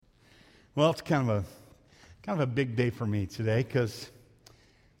Well, it's kind of a big day for me today because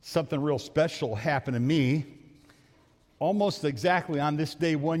something real special happened to me almost exactly on this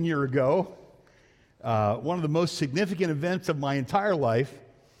day 1 year ago. One of the most significant events of my entire life,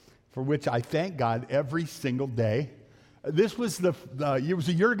 for which I thank God every single day. This was it was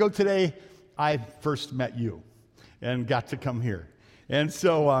a year ago today I first met you and got to come here. And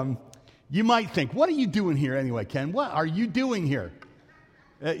so you might think, what are you doing here anyway, Ken? What are you doing here?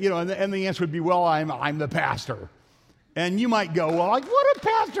 And the answer would be, well, I'm the pastor. And you might go, well, like, what do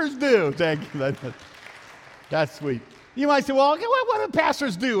pastors do? Thank you. That's sweet. You might say, well, what do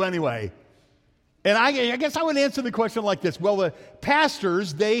pastors do anyway? And I guess I would answer the question like this. Well, the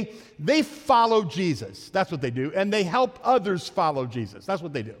pastors, they follow Jesus. That's what they do. And they help others follow Jesus. That's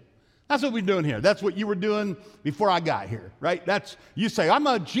what they do. That's what we're doing here. That's what you were doing before I got here, right? You say, I'm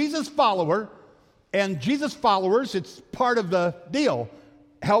a Jesus follower. And Jesus followers, it's part of the deal.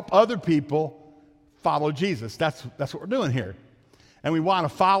 Help other people follow Jesus. That's what we're doing here. And we want to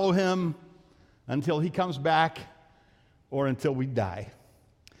follow him until he comes back or until we die.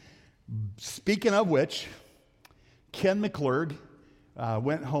 Speaking of which, Ken McClurg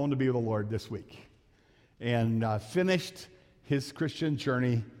went home to be with the Lord this week and finished his Christian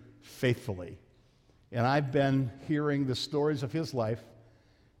journey faithfully. And I've been hearing the stories of his life,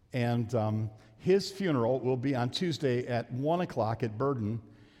 and his funeral will be on Tuesday at 1 o'clock at Burden.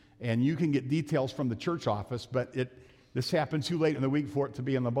 And you can get details from the church office, but this happened too late in the week for it to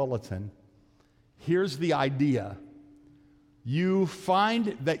be in the bulletin. Here's the idea. You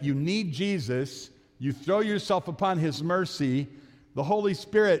find that you need Jesus, you throw yourself upon his mercy, the Holy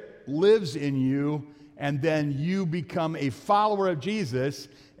Spirit lives in you, and then you become a follower of Jesus,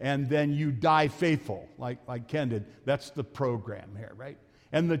 and then you die faithful, like Ken did. That's the program here, right?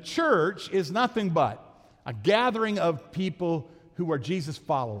 And the church is nothing but a gathering of people who are Jesus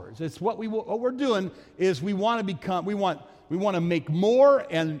followers. It's what we're doing is we want to make more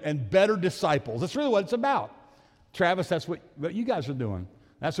and better disciples. That's really what it's about. Travis, that's what you guys are doing.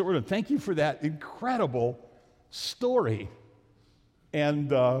 That's what we're doing. Thank you for that incredible story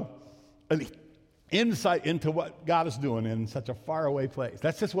and an insight into what God is doing in such a faraway place.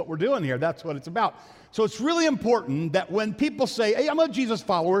 That's just what we're doing here. That's what it's about. So it's really important that when people say, hey, I'm a Jesus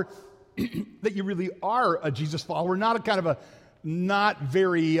follower, that you really are a Jesus follower, not a kind of a not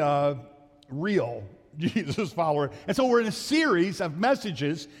very real Jesus follower. And so we're in a series of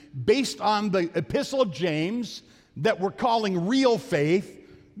messages based on the Epistle of James that we're calling Real Faith,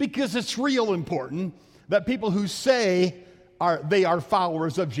 because it's real important that people who say they are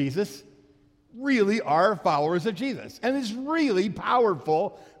followers of Jesus really are followers of Jesus. And it's really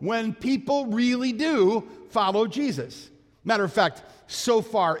powerful when people really do follow Jesus. Matter of fact, so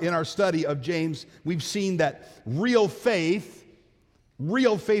far in our study of James, we've seen that real faith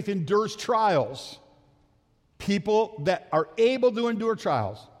endures trials. People that are able to endure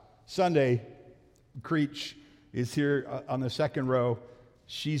trials. Sunday, Creech is here on the second row.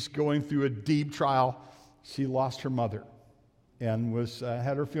 She's going through a deep trial. She lost her mother and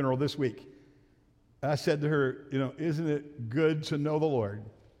had her funeral this week. I said to her, isn't it good to know the Lord?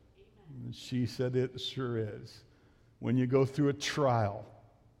 And she said, it sure is. When you go through a trial,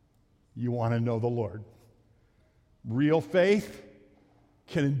 you want to know the Lord. Real faith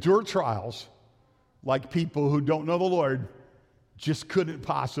can endure trials like people who don't know the Lord just couldn't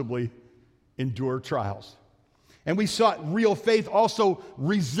possibly endure trials. And we saw real faith also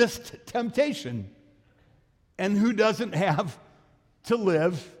resist temptation. And who doesn't have to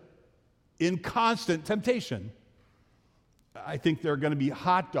live in constant temptation? I think there are going to be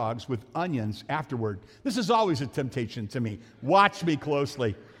hot dogs with onions afterward. This is always a temptation to me. Watch me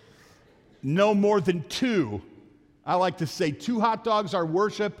closely. No more than 2. I like to say 2 hot dogs are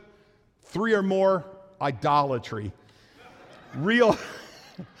worship, 3 or more, idolatry. Real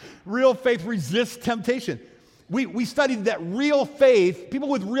faith resists temptation. We studied that real faith, people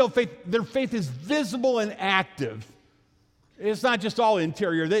with real faith, their faith is visible and active. It's not just all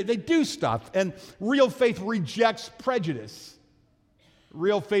interior. They do stuff. And real faith rejects prejudice.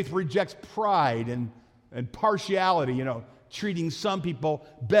 Real faith rejects pride and partiality, treating some people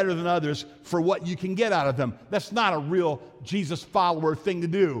better than others for what you can get out of them. That's not a real Jesus follower thing to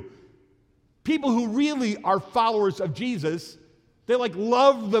do. People who really are followers of Jesus, they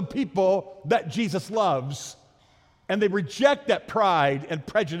love the people that Jesus loves. And they reject that pride and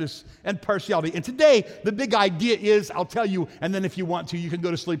prejudice and partiality. And today, the big idea is, I'll tell you, and then if you want to, you can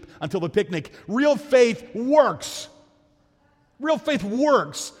go to sleep until the picnic. Real faith works. Real faith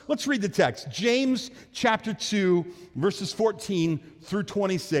works. Let's read the text. James chapter 2, verses 14 through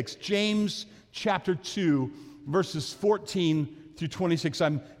 26. James chapter 2, verses 14 through 26.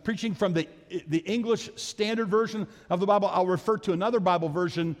 I'm preaching from the English Standard Version of the Bible. I'll refer to another Bible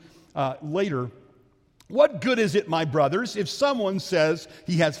version later. What good is it, my brothers, if someone says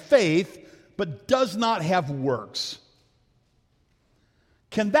he has faith but does not have works?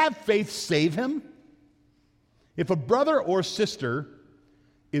 Can that faith save him? If a brother or sister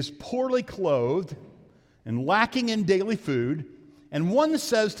is poorly clothed and lacking in daily food, and one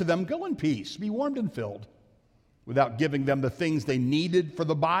says to them, "Go in peace, be warmed and filled," without giving them the things they needed for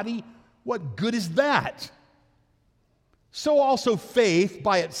the body, what good is that? So also faith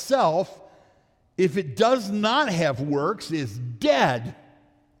by itself, if it does not have works, is dead.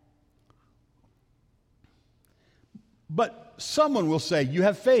 But someone will say, "You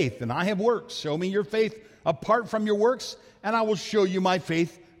have faith, and I have works. Show me your faith apart from your works, and I will show you my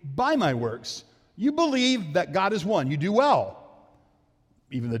faith by my works." You believe that God is one. You do well.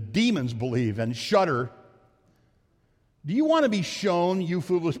 Even the demons believe and shudder. Do you want to be shown, you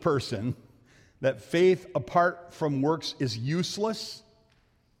foolish person, that faith apart from works is useless?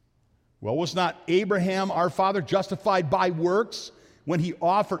 Well, was not Abraham, our father, justified by works when he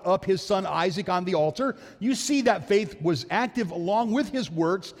offered up his son Isaac on the altar? You see that faith was active along with his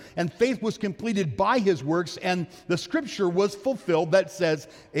works, and faith was completed by his works, and the scripture was fulfilled that says,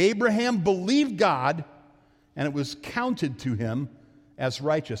 Abraham believed God, and it was counted to him as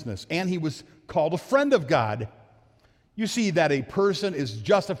righteousness, and he was called a friend of God. You see that a person is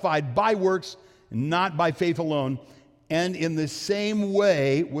justified by works, not by faith alone. And in the same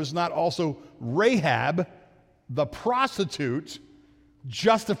way was not also Rahab, the prostitute,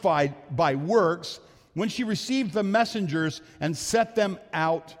 justified by works when she received the messengers and set them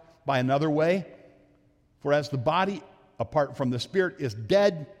out by another way? For as the body apart from the spirit is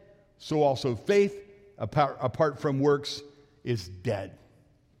dead, so also faith apart from works is dead.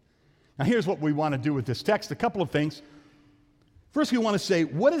 Now here's what we want to do with this text. A couple of things. First, we want to say,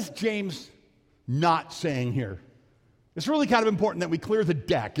 what is James not saying here? It's really kind of important that we clear the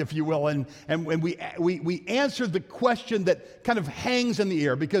deck, if you will, and we answer the question that kind of hangs in the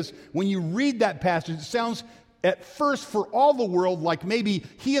air, because when you read that passage, it sounds at first for all the world like maybe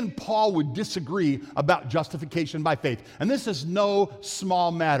he and Paul would disagree about justification by faith. And this is no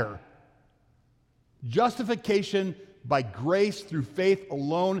small matter. Justification by grace through faith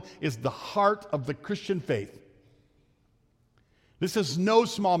alone is the heart of the Christian faith. This is no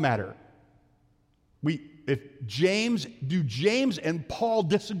small matter. James and Paul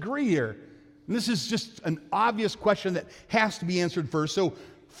disagree here? And this is just an obvious question that has to be answered first. So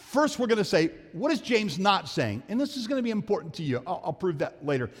first we're going to say, what is James not saying? And this is going to be important to you. I'll prove that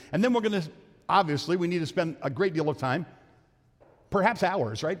later. And then we're going to, obviously, we need to spend a great deal of time, perhaps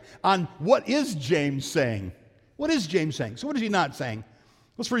hours, right, on what is James saying? What is James saying? So what is he not saying?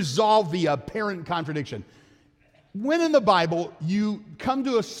 Let's resolve the apparent contradiction. When in the Bible you come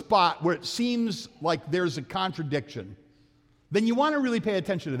to a spot where it seems like there's a contradiction, then you want to really pay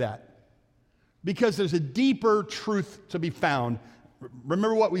attention to that, because there's a deeper truth to be found.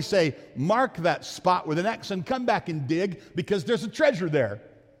 Remember what we say, mark that spot with an X and come back and dig, because there's a treasure there.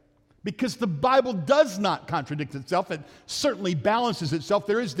 Because the Bible does not contradict itself. It certainly balances itself.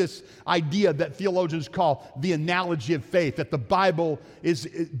 There is this idea that theologians call the analogy of faith, that the Bible is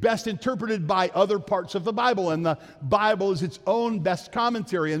best interpreted by other parts of the Bible, and the Bible is its own best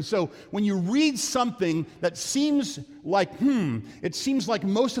commentary. And so when you read something that seems like, it seems like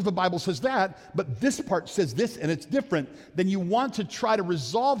most of the Bible says that, but this part says this and it's different, then you want to try to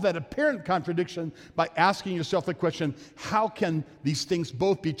resolve that apparent contradiction by asking yourself the question, how can these things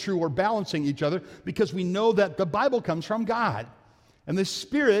both be true or balancing each other? Because we know that the Bible comes from God, and the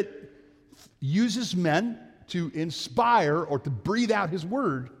Spirit uses men to inspire or to breathe out His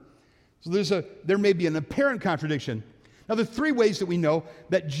Word. So there may be an apparent contradiction. Now, there are three ways that we know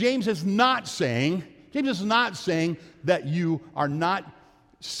that James is not saying that you are not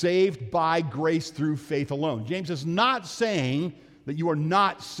saved by grace through faith alone. James is not saying that you are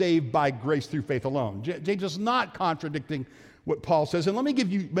not saved by grace through faith alone. James is not contradicting what Paul says. And let me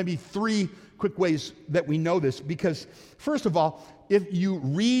give you maybe three quick ways that we know this, because first of all, if you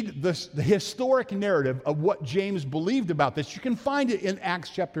read the historic narrative of what James believed about this, you can find it in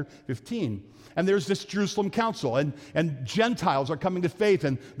Acts chapter 15. And there's this Jerusalem council, and Gentiles are coming to faith,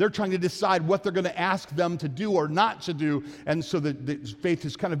 and they're trying to decide what they're going to ask them to do or not to do. And so the faith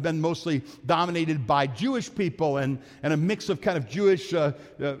has kind of been mostly dominated by Jewish people and a mix of kind of Jewish, a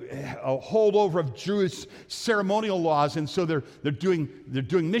holdover of Jewish ceremonial laws. And so they're doing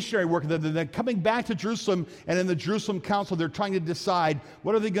missionary work. They're coming back to Jerusalem, and in the Jerusalem council, they're trying to decide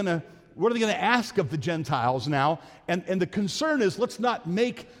what are they going to ask of the Gentiles now? And the concern is, let's not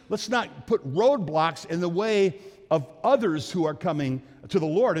put roadblocks in the way of others who are coming to the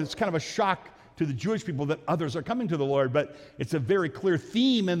Lord. And it's kind of a shock to the Jewish people that others are coming to the Lord, but it's a very clear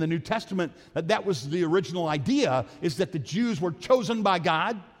theme in the New Testament that was the original idea, is that the Jews were chosen by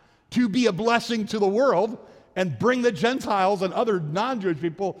God to be a blessing to the world and bring the Gentiles and other non-Jewish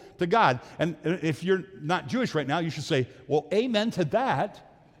people to God. And if you're not Jewish right now, you should say, well, amen to that,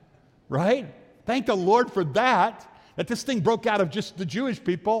 right? Thank the Lord for that this thing broke out of just the Jewish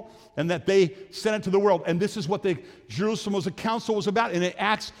people and that they sent it to the world. And this is what the Jerusalem was a council was about. And in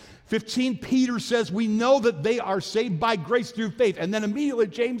Acts 15, Peter says, we know that they are saved by grace through faith. And then immediately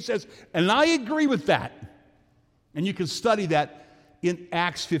James says, and I agree with that. And you can study that in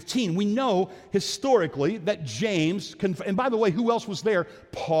Acts 15. We know historically that James, and by the way, who else was there?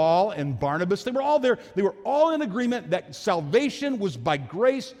 Paul and Barnabas, they were all there. They were all in agreement that salvation was by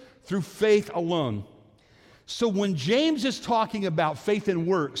grace through faith alone. So when James is talking about faith and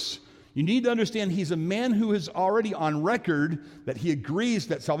works, you need to understand he's a man who is already on record that he agrees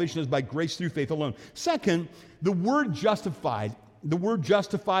that salvation is by grace through faith alone. Second, the word justified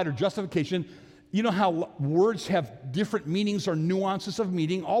or justification, you know how words have different meanings or nuances of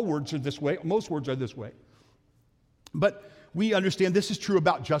meaning. All words are this way. Most words are this way. But we understand this is true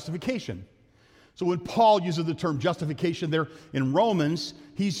about justification. So when Paul uses the term justification there in Romans,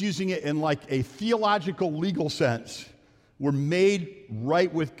 he's using it in like a theological, legal sense. We're made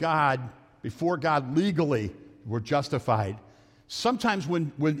right with God before God legally. We're justified. Sometimes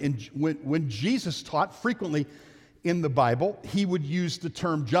when Jesus taught frequently in the Bible, he would use the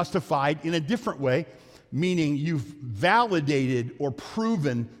term justified in a different way, meaning you've validated or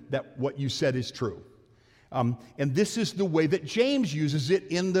proven that what you said is true. And this is the way that James uses it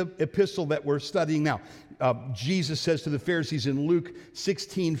in the epistle that we're studying now. Jesus says to the Pharisees in Luke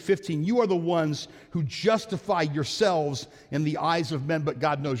 16:15, you are the ones who justify yourselves in the eyes of men, but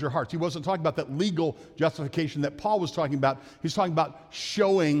God knows your hearts. He wasn't talking about that legal justification that Paul was talking about. He's talking about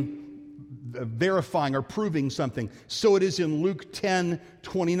showing, verifying, or proving something. So it is in Luke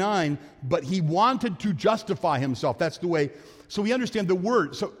 10:29, but he wanted to justify himself. That's the way. So we understand the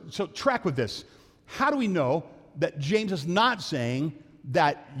word. So track with this. How do we know that James is not saying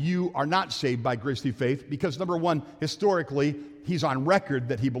that you are not saved by grace through faith? Because number one, historically, he's on record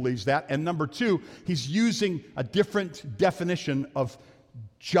that he believes that. And number two, he's using a different definition of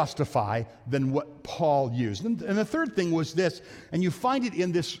justify than what Paul used. And the third thing was this, and you find it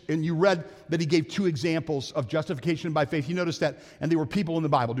in this, and you read that he gave two examples of justification by faith. You notice that, and they were people in the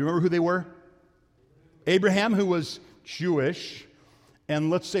Bible. Do you remember who they were? Abraham, who was Jewish, and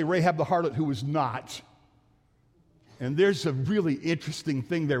let's say Rahab the harlot, who was not. And there's a really interesting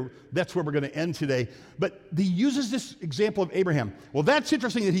thing there. That's where we're going to end today. But he uses this example of Abraham. Well, that's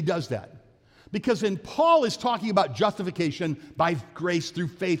interesting that he does that. Because when Paul is talking about justification by grace through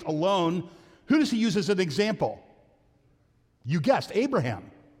faith alone, who does he use as an example? You guessed, Abraham.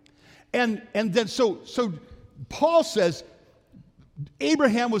 And then so Paul says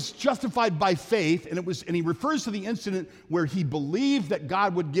Abraham was justified by faith, and he refers to the incident where he believed that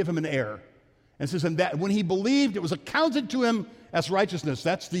God would give him an heir. And says, and that when he believed, it was accounted to him as righteousness.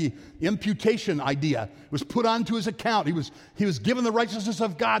 That's the imputation idea. It was put onto his account. He was given the righteousness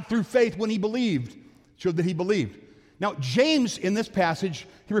of God through faith when he believed. Showed that he believed. Now, James, in this passage,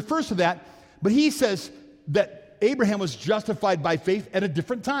 he refers to that, but he says that Abraham was justified by faith at a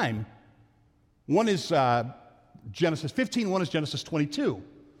different time. One is Genesis 15, one is Genesis 22.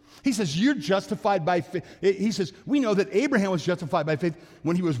 He says, you're justified by faith. He says, we know that Abraham was justified by faith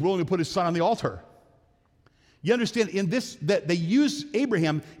when he was willing to put his son on the altar. You understand, in this, that they use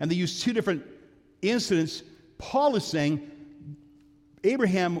Abraham, and they use two different incidents. Paul is saying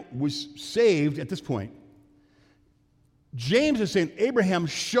Abraham was saved at this point. James is saying Abraham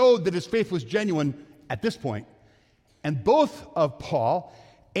showed that his faith was genuine at this point. And both of Paul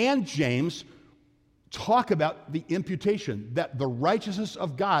and James talk about the imputation, that the righteousness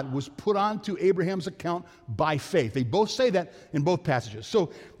of God was put onto Abraham's account by faith. They both say that in both passages.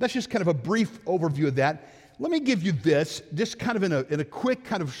 So that's just kind of a brief overview of that. Let me give you this, just kind of in a quick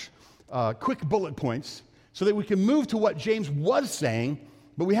kind of quick bullet points, so that we can move to what James was saying,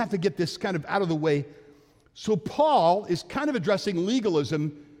 but we have to get this kind of out of the way. So Paul is kind of addressing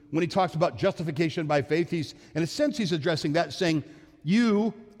legalism when he talks about justification by faith. In a sense, he's addressing that, saying,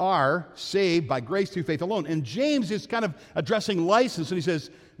 you are saved by grace through faith alone. And James is kind of addressing license, and he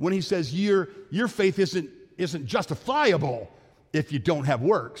says, when he says your faith isn't justifiable if you don't have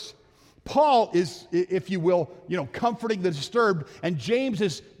works. Paul is, if you will, comforting the disturbed, and James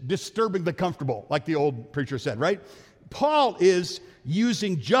is disturbing the comfortable, like the old preacher said, right? Paul is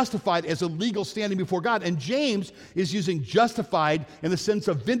using justified as a legal standing before God, and James is using justified in the sense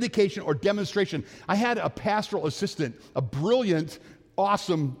of vindication or demonstration. I had a pastoral assistant, a brilliant,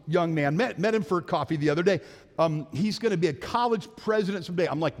 awesome young man. Met him for coffee the other day. He's going to be a college president someday.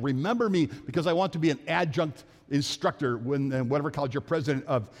 I'm like, remember me, because I want to be an adjunct instructor when whatever college you're president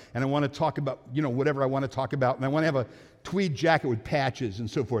of, and I want to talk about, whatever I want to talk about, and I want to have a tweed jacket with patches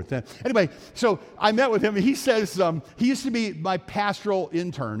and so forth. Anyway, so I met with him, and he says, he used to be my pastoral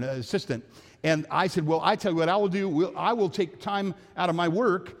intern, assistant, and I said, well, I tell you what I will do, I will take time out of my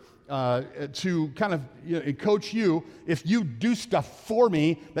work to kind of coach you if you do stuff for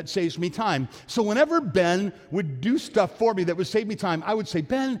me that saves me time. So whenever Ben would do stuff for me that would save me time, I would say,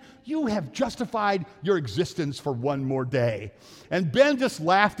 Ben, you have justified your existence for one more day. And Ben just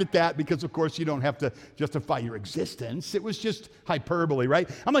laughed at that because, of course, you don't have to justify your existence. It was just hyperbole, right?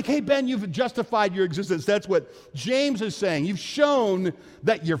 I'm like, hey, Ben, you've justified your existence. That's what James is saying. You've shown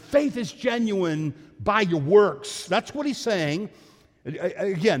that your faith is genuine by your works. That's what he's saying.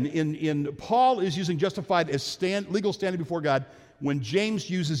 Again, in Paul is using justified as legal standing before God. When James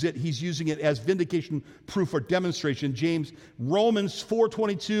uses it, he's using it as vindication, proof, or demonstration. Romans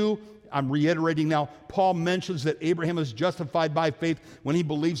 4:22, I'm reiterating now, Paul mentions that Abraham is justified by faith when he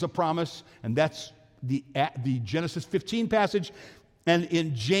believes a promise, and that's the Genesis 15 passage. And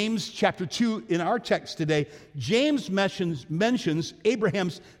in James chapter 2, in our text today, James mentions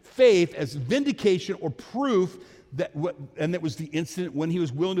Abraham's faith as vindication or proof and that was the incident when he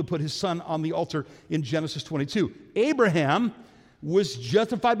was willing to put his son on the altar in Genesis 22. Abraham was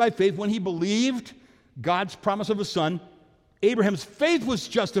justified by faith when he believed God's promise of a son. Abraham's faith was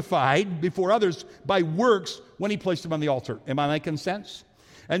justified before others by works when he placed him on the altar. Am I making sense?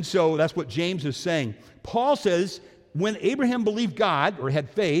 And so that's what James is saying. Paul says when Abraham believed God or had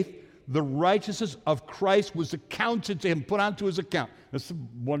faith, the righteousness of Christ was accounted to him, put onto his account. That's a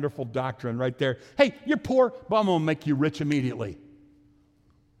wonderful doctrine right there. Hey, you're poor, but I'm going to make you rich immediately.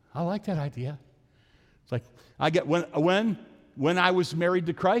 I like that idea. It's like, I get when I was married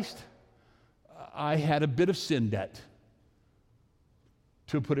to Christ, I had a bit of sin debt,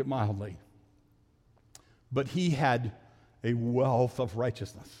 to put it mildly. But he had a wealth of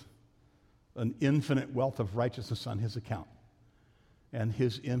righteousness, an infinite wealth of righteousness on his account. And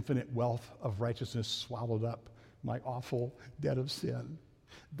his infinite wealth of righteousness swallowed up my awful debt of sin.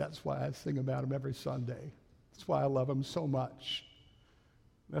 That's why I sing about him every Sunday. That's why I love him so much.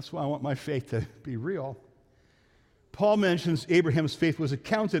 That's why I want my faith to be real. Paul mentions Abraham's faith was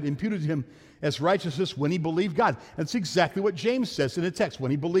imputed to him as righteousness when he believed God. That's exactly what James says in the text,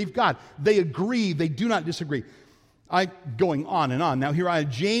 when he believed God. They agree, they do not disagree. Going on and on. Now here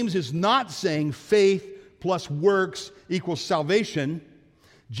James is not saying faith plus works equals salvation.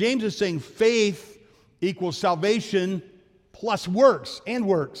 James is saying faith equals salvation plus works and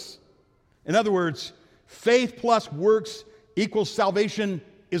works. In other words, faith plus works equals salvation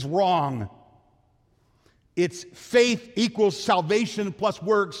is wrong. It's faith equals salvation plus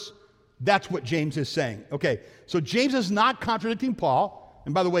works. That's what James is saying. Okay, so James is not contradicting Paul.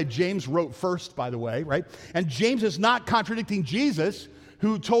 And by the way, James wrote first, by the way, right? And James is not contradicting Jesus,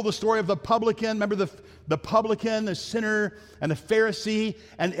 who told the story of the publican. Remember the publican, the sinner, and the Pharisee,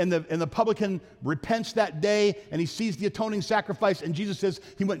 and the publican repents that day, and he sees the atoning sacrifice, and Jesus says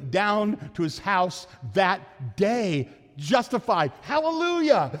he went down to his house that day, justified.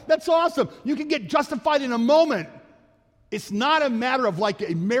 Hallelujah! That's awesome. You can get justified in a moment. It's not a matter of like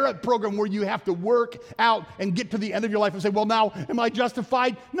a merit program where you have to work out and get to the end of your life and say, well, now am I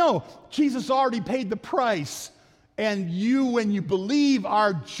justified? No, Jesus already paid the price. And you, when you believe,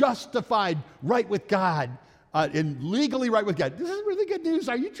 are justified right with God, and legally right with God. This is really good news.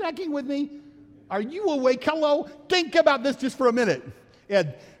 Are you tracking with me? Are you awake? Hello? Think about this just for a minute.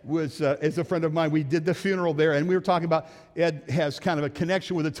 Ed is a friend of mine. We did the funeral there, and we were talking about Ed has kind of a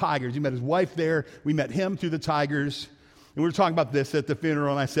connection with the Tigers. He met his wife there. We met him through the Tigers. And we were talking about this at the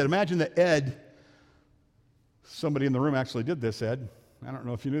funeral, and I said, imagine that Ed, somebody in the room actually did this, Ed. I don't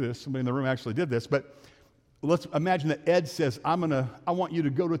know if you knew this. Somebody in the room actually did this, but let's imagine that Ed says, I want you to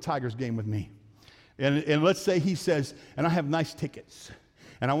go to a Tigers game with me. And let's say he says, and I have nice tickets,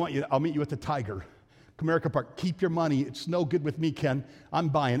 and I'll meet you at the Tiger, Comerica Park. Keep your money. It's no good with me, Ken. I'm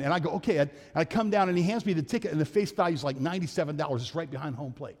buying. And I go, okay, Ed. And I come down, and he hands me the ticket, and the face value is like $97. It's right behind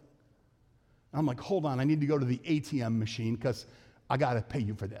home plate. And I'm like, hold on, I need to go to the ATM machine because I got to pay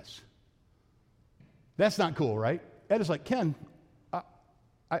you for this. That's not cool, right? Ed is like, Ken,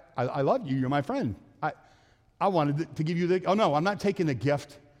 I love you. You're my friend. I wanted to give you oh no, I'm not taking a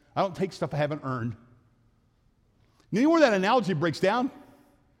gift. I don't take stuff I haven't earned. You know where that analogy breaks down?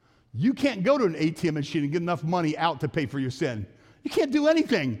 You can't go to an ATM machine and get enough money out to pay for your sin. You can't do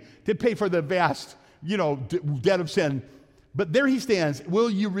anything to pay for the vast, debt of sin. But there he stands. Will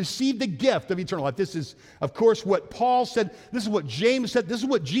you receive the gift of eternal life? This is, of course, what Paul said. This is what James said. This is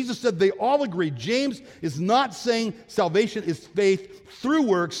what Jesus said. They all agree. James is not saying salvation is faith through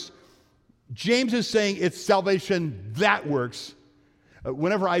works. James is saying it's salvation that works.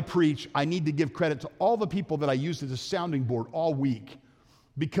 Whenever I preach, I need to give credit to all the people that I use as a sounding board all week,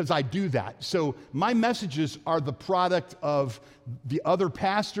 because I do that. So my messages are the product of the other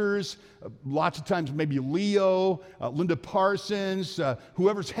pastors, lots of times maybe Leo, Linda Parsons,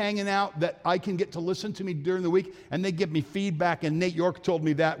 whoever's hanging out that I can get to listen to me during the week, and they give me feedback. And Nate York told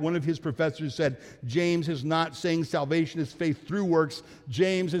me that one of his professors said, James is not saying salvation is faith through works.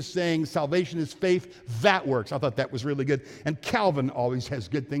 James is saying salvation is faith that works. I thought that was really good. And Calvin always has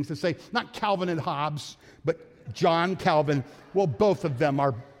good things to say. Not Calvin and Hobbes, but John Calvin. Well, both of them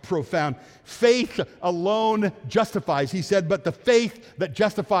are profound. Faith alone justifies, he said, but the faith that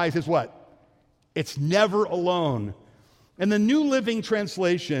justifies is what? It's never alone. And the New Living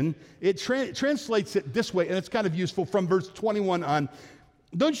Translation, it translates it this way, and it's kind of useful from verse 21 on.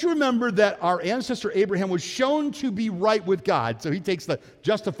 Don't you remember that our ancestor Abraham was shown to be right with God? So he takes the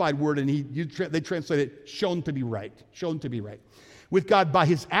justified word and they translate it shown to be right, shown to be right with God by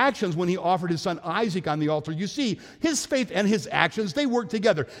his actions when he offered his son Isaac on the altar. You see, his faith and his actions, they work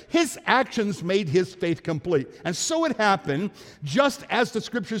together. His actions made his faith complete. And so it happened, just as the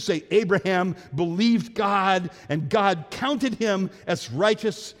scriptures say, Abraham believed God, and God counted him as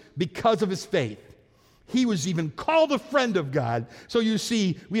righteous because of his faith. He was even called a friend of God. So you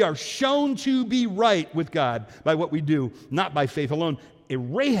see, we are shown to be right with God by what we do, not by faith alone.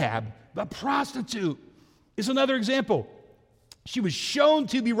 Rahab, the prostitute, is another example. She was shown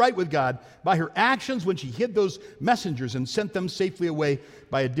to be right with God by her actions when she hid those messengers and sent them safely away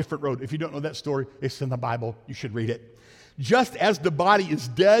by a different road. If you don't know that story, it's in the Bible. You should read it. Just as the body is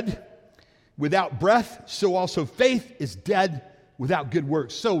dead without breath, so also faith is dead without good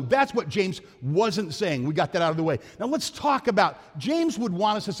works. So that's what James wasn't saying. We got that out of the way. Now let's talk about, James would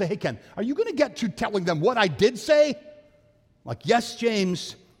want us to say, hey, Ken, are you going to get to telling them what I did say? Like, yes,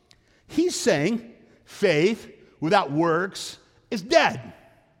 James. He's saying faith without works is dead.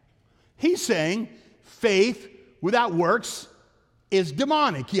 He's saying faith without works is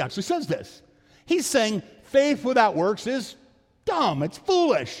demonic. He actually says this. He's saying faith without works is dumb, it's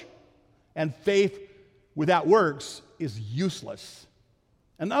foolish. And faith without works is useless.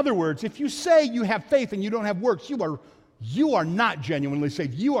 In other words, if you say you have faith and you don't have works, you are not genuinely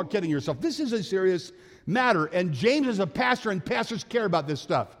saved. You are kidding yourself. This is a serious matter. And James is a pastor, and pastors care about this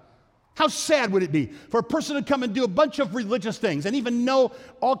stuff. How sad would it be for a person to come and do a bunch of religious things and even know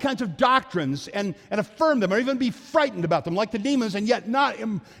all kinds of doctrines and affirm them or even be frightened about them like the demons, and yet not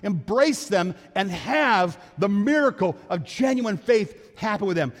embrace them and have the miracle of genuine faith happen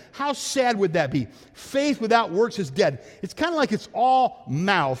with them? How sad would that be? Faith without works is dead. It's kind of like it's all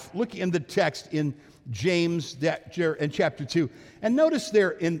mouth. Look in the text in James in chapter 2. And notice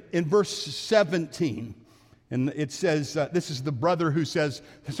there in verse 17. And it says, this is the brother who says,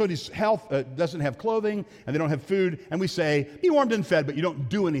 somebody's health doesn't have clothing, and they don't have food. And we say, be warmed and fed, but you don't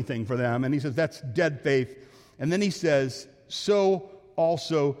do anything for them. And he says, that's dead faith. And then he says, so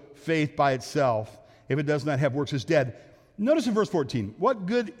also faith by itself, if it does not have works, is dead. Notice in verse 14, what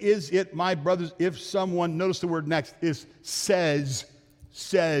good is it, my brothers, if someone, notice the word next, is says,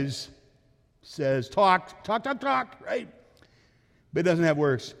 talk, right? But it doesn't have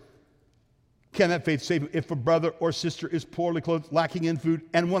works. Can that faith save him? If a brother or sister is poorly clothed, lacking in food,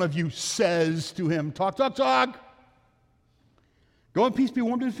 and one of you says to him, talk, go in peace, be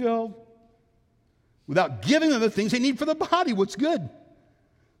warmed and filled, without giving them the things they need for the body, what's good?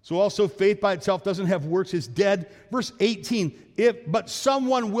 So also faith by itself doesn't have works, is dead. Verse 18, but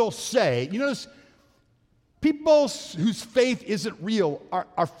someone will say, you notice, people whose faith isn't real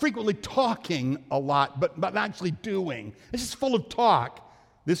are frequently talking a lot, but not actually doing. It's just full of talk.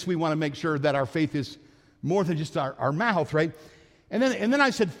 This, we want to make sure that our faith is more than just our mouth, right? And then I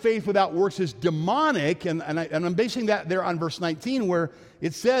said faith without works is demonic, and I'm basing that there on verse 19 where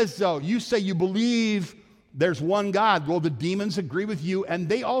it says, you say you believe there's one God. Well, the demons agree with you, and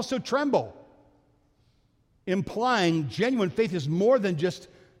they also tremble, implying genuine faith is more than just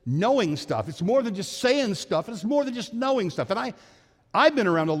knowing stuff. It's more than just saying stuff, and it's more than just knowing stuff. And I've been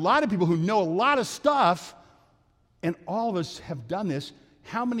around a lot of people who know a lot of stuff, and all of us have done this.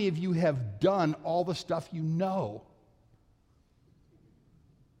 How many of you have done all the stuff you know?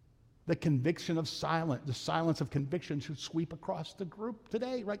 The silence of conviction should sweep across the group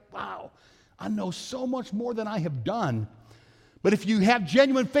today, right? Wow, I know so much more than I have done. But if you have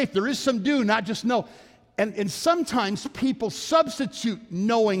genuine faith, there is some do, not just know. And sometimes people substitute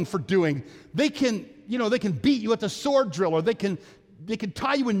knowing for doing. They can beat you at the sword drill, or they can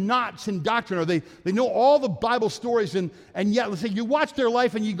tie you in knots in doctrine, or they know all the Bible stories, and yet, let's say you watch their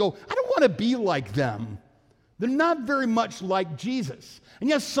life and you go, I don't want to be like them. They're not very much like Jesus. And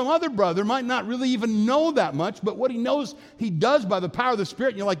yes, some other brother might not really even know that much, but what he knows, he does by the power of the Spirit.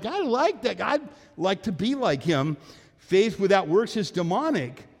 And you're like, I like that guy. I'd like to be like him. Faith without works is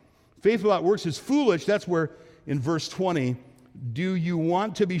demonic. Faith without works is foolish. That's where in verse 20, do you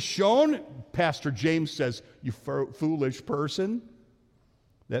want to be shown? Pastor James says, you foolish person,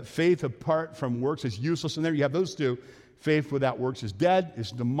 that faith apart from works is useless. And there you have those two. Faith without works is dead,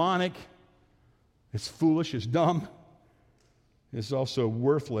 is demonic, it's foolish, it's dumb, it's also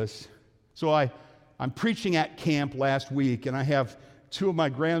worthless. So I'm preaching at camp last week, and I have two of my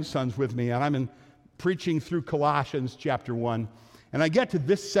grandsons with me, and I'm preaching through Colossians chapter 1. And I get to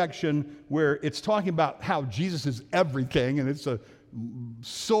this section where it's talking about how Jesus is everything, and it's a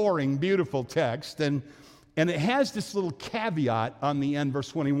soaring, beautiful text. And it has this little caveat on the end, verse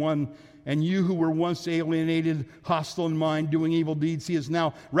 21, and you who were once alienated, hostile in mind, doing evil deeds, he is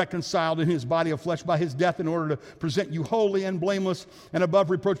now reconciled in his body of flesh by his death in order to present you holy and blameless and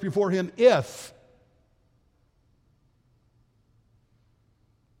above reproach before him if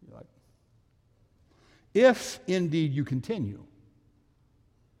indeed you continue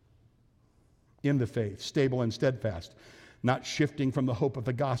in the faith, stable and steadfast, not shifting from the hope of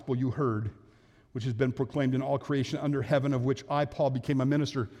the gospel you heard, which has been proclaimed in all creation under heaven, of which I, Paul, became a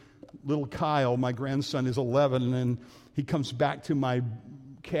minister. Little Kyle, my grandson, is 11, and he comes back to my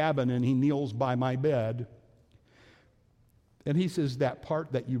cabin, and he kneels by my bed. And he says, that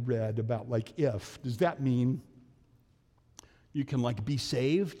part that you read about, like, if, does that mean you can, like, be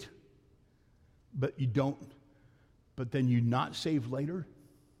saved, but you don't, but then you're not saved later?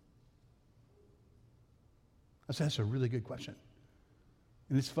 I said, that's a really good question.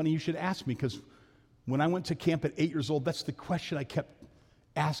 And it's funny you should ask me, because when I went to camp at 8 years old, that's the question I kept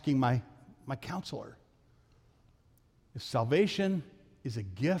asking my counselor. If salvation is a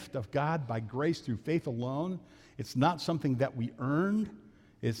gift of God by grace through faith alone, it's not something that we earned.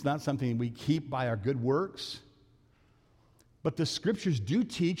 It's not something we keep by our good works. But the scriptures do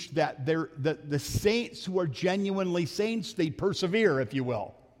teach that the saints who are genuinely saints, they persevere, if you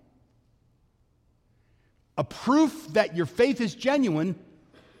will. A proof that your faith is genuine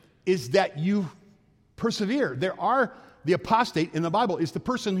is that you persevere. The apostate in the Bible is the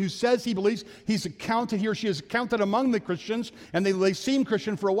person who says he believes, he or she is counted among the Christians, and they seem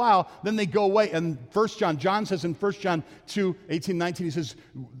Christian for a while, then they go away. And John says in 1 John 2, 18, 19, he says,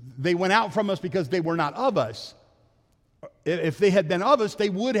 they went out from us because they were not of us. If they had been of us, they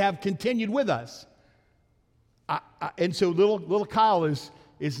would have continued with us. And so little Kyle is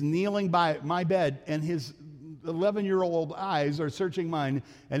kneeling by my bed, and his 11-year-old eyes are searching mine,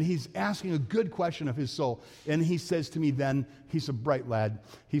 and he's asking a good question of his soul. And he says to me then, he's a bright lad,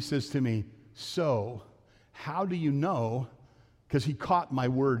 he says to me, so how do you know, because he caught my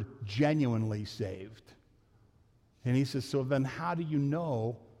word, genuinely saved. And he says, so then how do you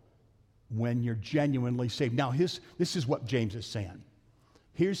know when you're genuinely saved? Now, this is what James is saying.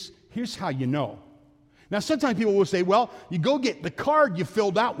 Here's how you know. Now, sometimes people will say, well, you go get the card you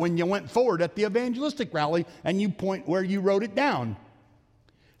filled out when you went forward at the evangelistic rally, and you point where you wrote it down.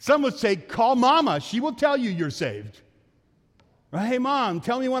 Some would say, call Mama. She will tell you you're saved. Right? Hey, Mom,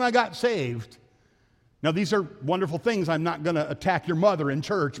 tell me when I got saved. Now, these are wonderful things. I'm not going to attack your mother in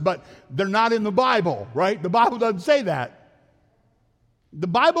church, but they're not in the Bible, right? The Bible doesn't say that. The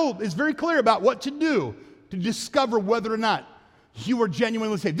Bible is very clear about what to do to discover whether or not you are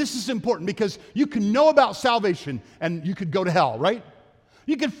genuinely saved. This is important because you can know about salvation and you could go to hell, right?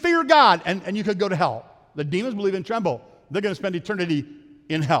 You could fear God and you could go to hell. The demons believe and tremble. They're going to spend eternity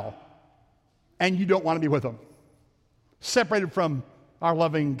in hell. And you don't want to be with them. Separated from our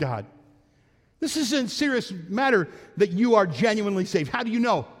loving God. This is a serious matter that you are genuinely saved. How do you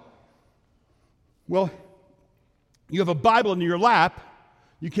know? Well, you have a Bible in your lap.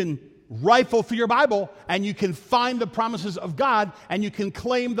 You can rifle through your Bible, and you can find the promises of God, and you can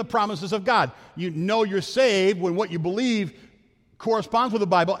claim the promises of God. You know you're saved when what you believe corresponds with the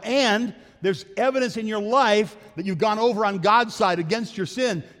Bible, and there's evidence in your life that you've gone over on God's side against your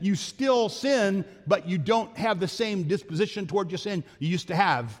sin. You still sin, but you don't have the same disposition toward your sin you used to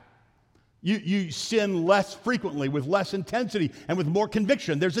have. You sin less frequently, with less intensity, and with more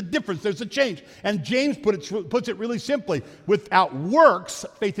conviction. There's a difference. There's a change. And James puts it really simply. Without works,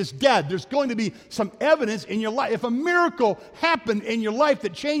 faith is dead. There's going to be some evidence in your life. If a miracle happened in your life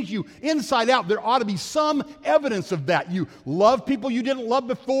that changed you inside out, there ought to be some evidence of that. You love people you didn't love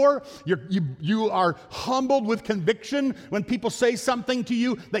before. You are humbled with conviction when people say something to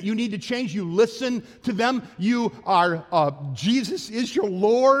you that you need to change. You listen to them. You are, Jesus is your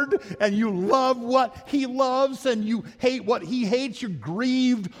Lord, and you love what he loves and you hate what he hates. You're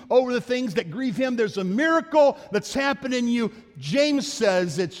grieved over the things that grieve him. There's a miracle that's happened in you. James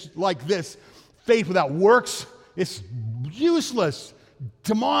says it's like this: faith without works, it's useless,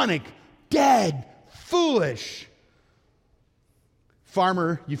 demonic, dead, foolish.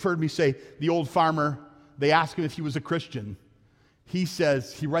 Farmer, you've heard me say, the old farmer, they ask him if he was a Christian. He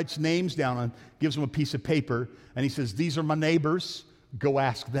says, he writes names down and gives them a piece of paper, and he says, these are my neighbors, go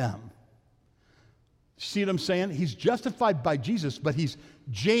ask them. See what I'm saying? He's justified by Jesus, but he's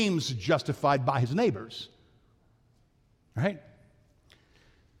James justified by his neighbors. Right?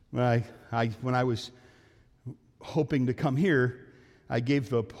 When I was hoping to come here, I gave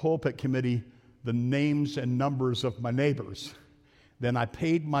the pulpit committee the names and numbers of my neighbors. Then I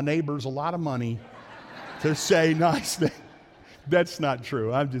paid my neighbors a lot of money to say nice things. That's not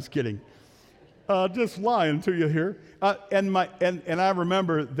true. I'm just kidding. Just lying to you here. And I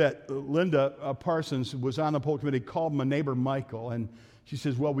remember that Linda Parsons was on the poll committee, called my neighbor Michael, and she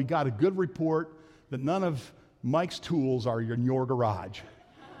says, well, we got a good report that none of Mike's tools are in your garage.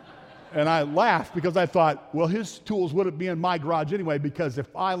 And I laughed because I thought, well, his tools wouldn't be in my garage anyway, because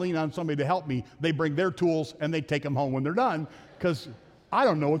if I lean on somebody to help me, they bring their tools and they take them home when they're done, because I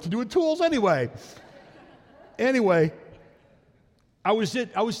don't know what to do with tools anyway. Anyway, I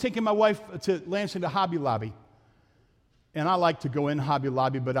was taking my wife to Lansing to Hobby Lobby. And I like to go in Hobby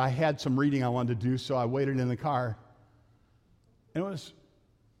Lobby, but I had some reading I wanted to do, so I waited in the car. And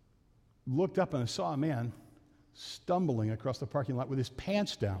looked up and I saw a man stumbling across the parking lot with his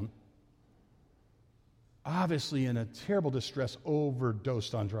pants down, obviously in a terrible distress,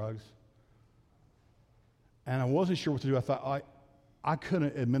 overdosed on drugs. And I wasn't sure what to do. I thought, I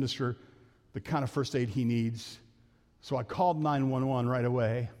couldn't administer the kind of first aid he needs. So I called 911 right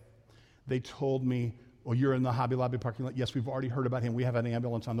away. They told me, well, you're in the Hobby Lobby parking lot. Yes, we've already heard about him. We have an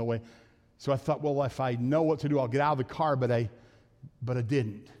ambulance on the way. So I thought, well, if I know what to do, I'll get out of the car, but I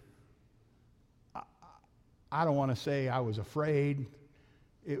didn't. I don't want to say I was afraid.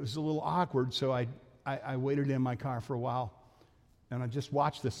 It was a little awkward, so I waited in my car for a while, and I just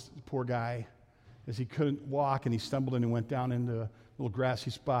watched this poor guy as he couldn't walk, and he stumbled and he went down into a little grassy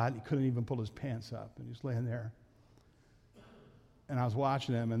spot, and he couldn't even pull his pants up, and he was laying there. And I was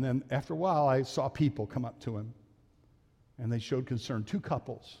watching him, and then after a while, I saw people come up to him, and they showed concern. 2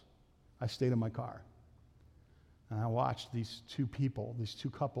 couples. I stayed in my car, and I watched these 2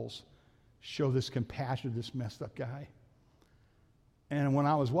 couples, show this compassion to this messed up guy. And when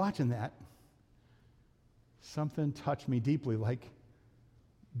I was watching that, something touched me deeply. Like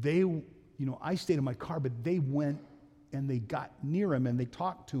I stayed in my car, but they went and they got near him and they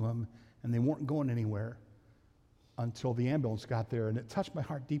talked to him, and they weren't going anywhere until the ambulance got there. And it touched my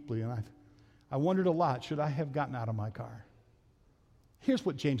heart deeply, and I wondered a lot, should I have gotten out of my car? Here's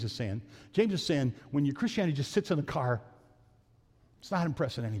what James is saying. James is saying, when your Christianity just sits in the car, it's not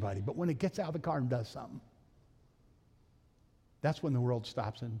impressing anybody, but when it gets out of the car and does something, that's when the world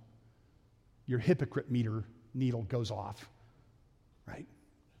stops and your hypocrite meter needle goes off, right?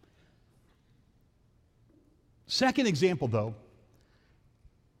 Second example, though,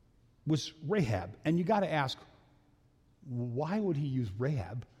 was Rahab. And you got to ask, why would he use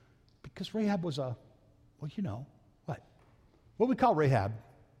Rahab? Because Rahab was what? What we call Rahab?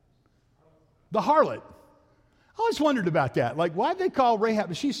 The harlot. I always wondered about that. Like, why did they call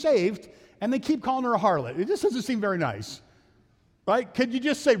Rahab? She's saved, and they keep calling her a harlot. It just doesn't seem very nice. Right? Could you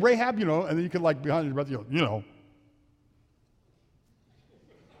just say Rahab, and then you could, behind your breath,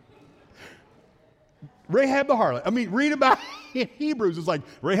 Rahab the harlot. I mean, read about in Hebrews. It's like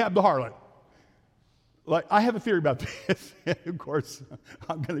Rahab the harlot. Like, I have a theory about this. Of course,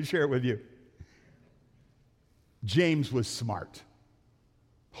 I'm going to share it with you. James was smart.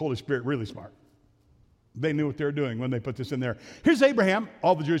 Holy Spirit, really smart. They knew what they were doing when they put this in there. Here's Abraham.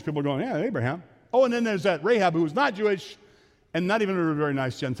 All the Jewish people are going, yeah, Abraham. Oh, and then there's that Rahab who was not Jewish and not even a very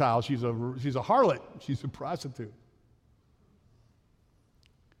nice Gentile. She's a harlot. She's a prostitute.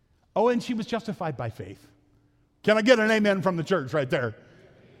 Oh, and she was justified by faith. Can I get an amen from the church right there?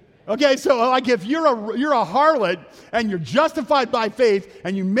 Okay, so if you're a harlot and you're justified by faith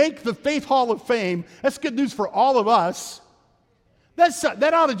and you make the Faith Hall of Fame, that's good news for all of us.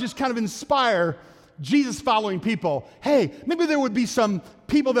 That ought to just kind of inspire Jesus-following people. Hey, maybe there would be some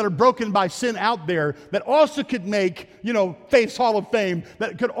people that are broken by sin out there that also could make, Faith's Hall of Fame,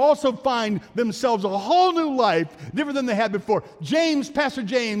 that could also find themselves a whole new life, different than they had before. Pastor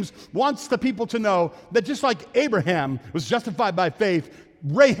James, wants the people to know that just like Abraham was justified by faith,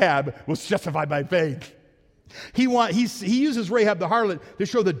 Rahab was justified by faith. He uses Rahab the harlot to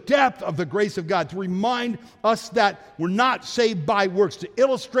show the depth of the grace of God, to remind us that we're not saved by works, to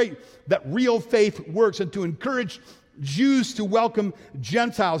illustrate that real faith works, and to encourage Jews to welcome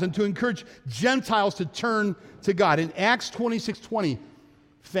Gentiles, and to encourage Gentiles to turn to God. In Acts 26:20,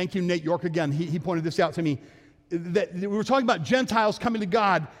 thank you, Nate York, again. He pointed this out to me. That we were talking about Gentiles coming to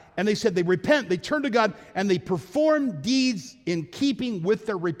God, and they said they repent, they turn to God, and they perform deeds in keeping with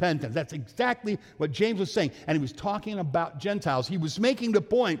their repentance. That's exactly what James was saying. And he was talking about Gentiles. He was making the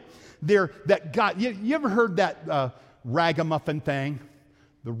point there that God, you ever heard that ragamuffin thing?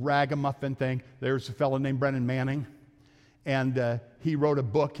 The ragamuffin thing. There's a fellow named Brennan Manning, and he wrote a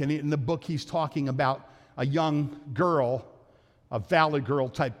book, and in the book he's talking about a young girl, a valley girl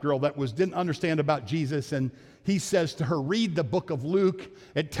type girl that didn't understand about Jesus, and he says to her, read the book of Luke.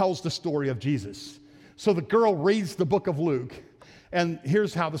 It tells the story of Jesus. So the girl reads the book of Luke, and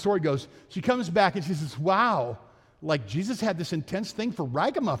here's how the story goes. She comes back and she says, wow, like Jesus had this intense thing for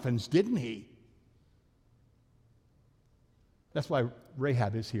ragamuffins, didn't he? That's why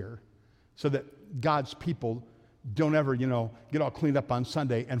Rahab is here, so that God's people don't ever, get all cleaned up on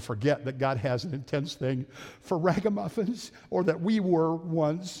Sunday and forget that God has an intense thing for ragamuffins, or that we were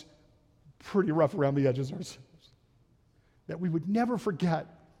once pretty rough around the edges ourselves. That we would never forget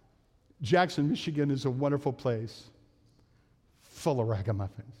Jackson, Michigan is a wonderful place full of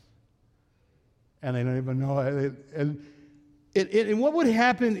ragamuffins. And they don't even know it. And what would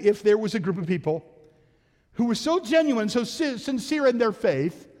happen if there was a group of people who were so genuine, so sincere in their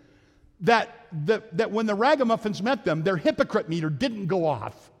faith, that when the ragamuffins met them, their hypocrite meter didn't go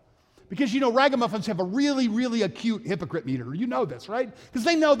off. Because, ragamuffins have a really, really acute hypocrite meter. You know this, right? Because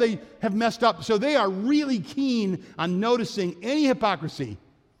they know they have messed up, so they are really keen on noticing any hypocrisy.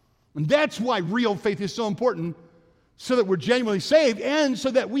 And that's why real faith is so important, so that we're genuinely saved, and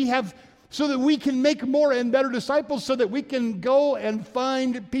so that we can make more and better disciples, so that we can go and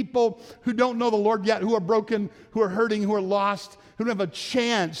find people who don't know the Lord yet, who are broken, who are hurting, who are lost, who don't have a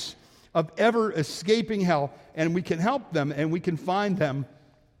chance of ever escaping hell, and we can help them and we can find them.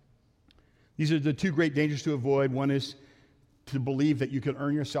 These are the two great dangers to avoid. One is to believe that you can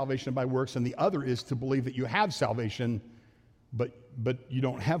earn your salvation by works, and the other is to believe that you have salvation, but you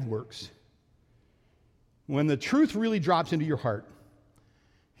don't have works. When the truth really drops into your heart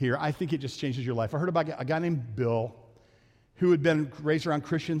here, I think it just changes your life. I heard about a guy named Bill who had been raised around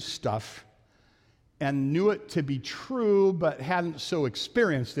Christian stuff and knew it to be true, but hadn't so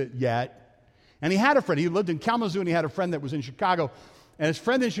experienced it yet. And he had a friend. He lived in Kalamazoo, and he had a friend that was in Chicago. And his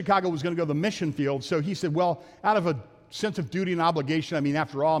friend in Chicago was going to go to the mission field, so he said, well, out of a sense of duty and obligation,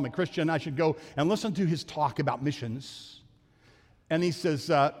 after all, I'm a Christian, I should go and listen to his talk about missions. And he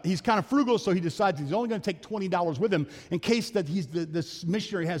says, he's kind of frugal, so he decides he's only going to take $20 with him in case that this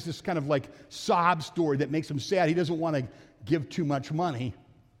missionary has this kind of like sob story that makes him sad. He doesn't want to give too much money.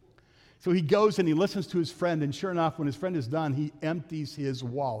 So he goes and he listens to his friend, and sure enough, when his friend is done, he empties his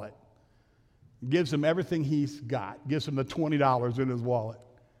wallet. Gives him everything he's got. Gives him the $20 in his wallet.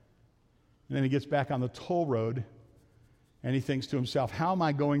 And then he gets back on the toll road, and he thinks to himself, how am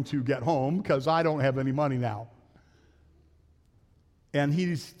I going to get home? Because I don't have any money now. And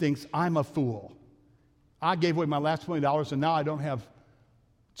he thinks, I'm a fool. I gave away my last $20, and now I don't have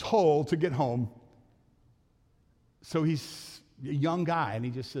toll to get home. So he's a young guy, and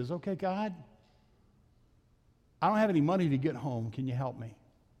he just says, okay, God, I don't have any money to get home. Can you help me?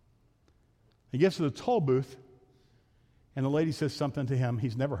 He gets to the toll booth, and the lady says something to him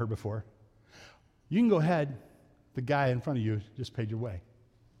he's never heard before. You can go ahead. The guy in front of you just paid your way.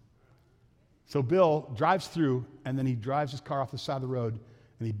 So Bill drives through, and then he drives his car off the side of the road,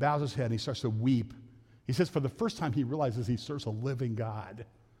 and he bows his head, and he starts to weep. He says for the first time he realizes he serves a living God.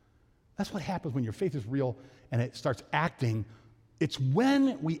 That's what happens when your faith is real and it starts acting. It's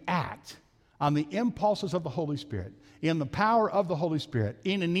when we act on the impulses of the Holy Spirit, in the power of the Holy Spirit,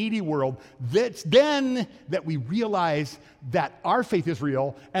 in a needy world, that's then that we realize that our faith is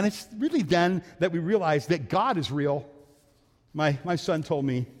real, and it's really then that we realize that God is real. My son told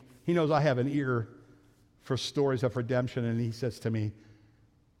me, he knows I have an ear for stories of redemption, and he says to me,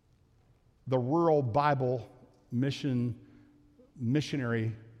 the rural Bible missionary,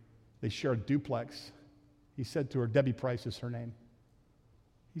 they share a duplex. He said to her, Debbie Price is her name.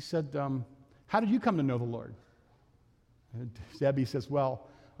 He said, how did you come to know the Lord? And Debbie says, well,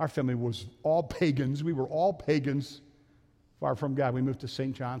 our family was all pagans. We were all pagans, far from God. We moved to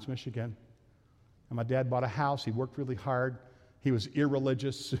St. John's, Michigan. And my dad bought a house. He worked really hard. He was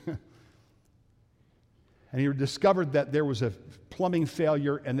irreligious. And he discovered that there was a plumbing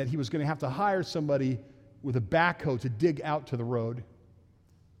failure and that he was going to have to hire somebody with a backhoe to dig out to the road.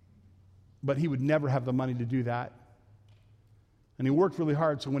 But he would never have the money to do that. And he worked really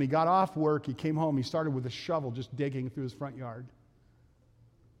hard. So when he got off work, he came home. He started with a shovel just digging through his front yard.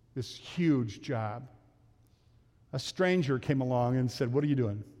 This huge job. A stranger came along and said, what are you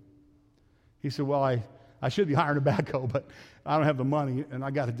doing? He said, well, I should be hiring a backhoe, but I don't have the money, and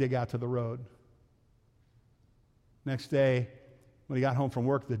I got to dig out to the road. Next day, when he got home from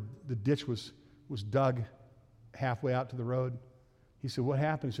work, the ditch was dug halfway out to the road. He said, what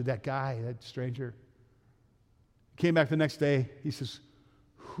happened? He said, that stranger. He came back the next day. He says,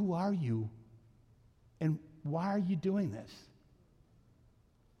 who are you? And why are you doing this?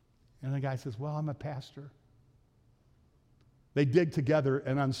 And the guy says, well, I'm a pastor. They dig together,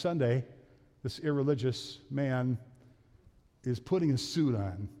 and on Sunday, this irreligious man is putting a suit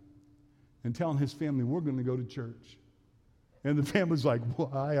on and telling his family, we're going to go to church. And the family's like,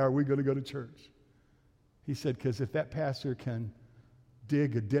 why are we going to go to church? He said, because if that pastor can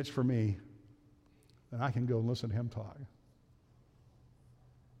dig a ditch for me, then I can go and listen to him talk.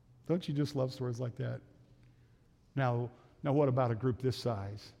 Don't you just love stories like that? Now what about a group this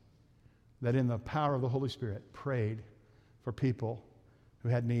size that in the power of the Holy Spirit prayed for people who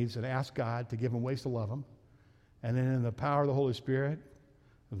had needs and asked God to give them ways to love them, and then in the power of the Holy Spirit,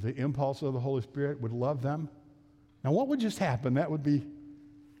 the impulse of the Holy Spirit would love them? Now what would just happen? That would be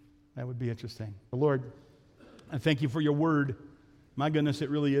interesting. Lord, I thank you for your word. My goodness, it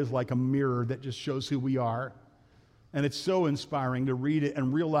really is like a mirror that just shows who we are. And it's so inspiring to read it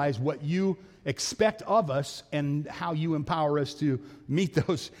and realize what you expect of us and how you empower us to meet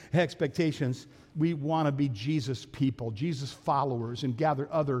those expectations. We want to be Jesus people, Jesus followers, and gather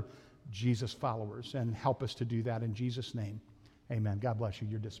other Jesus followers, and help us to do that in Jesus' name. Amen. God bless you.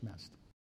 You're dismissed.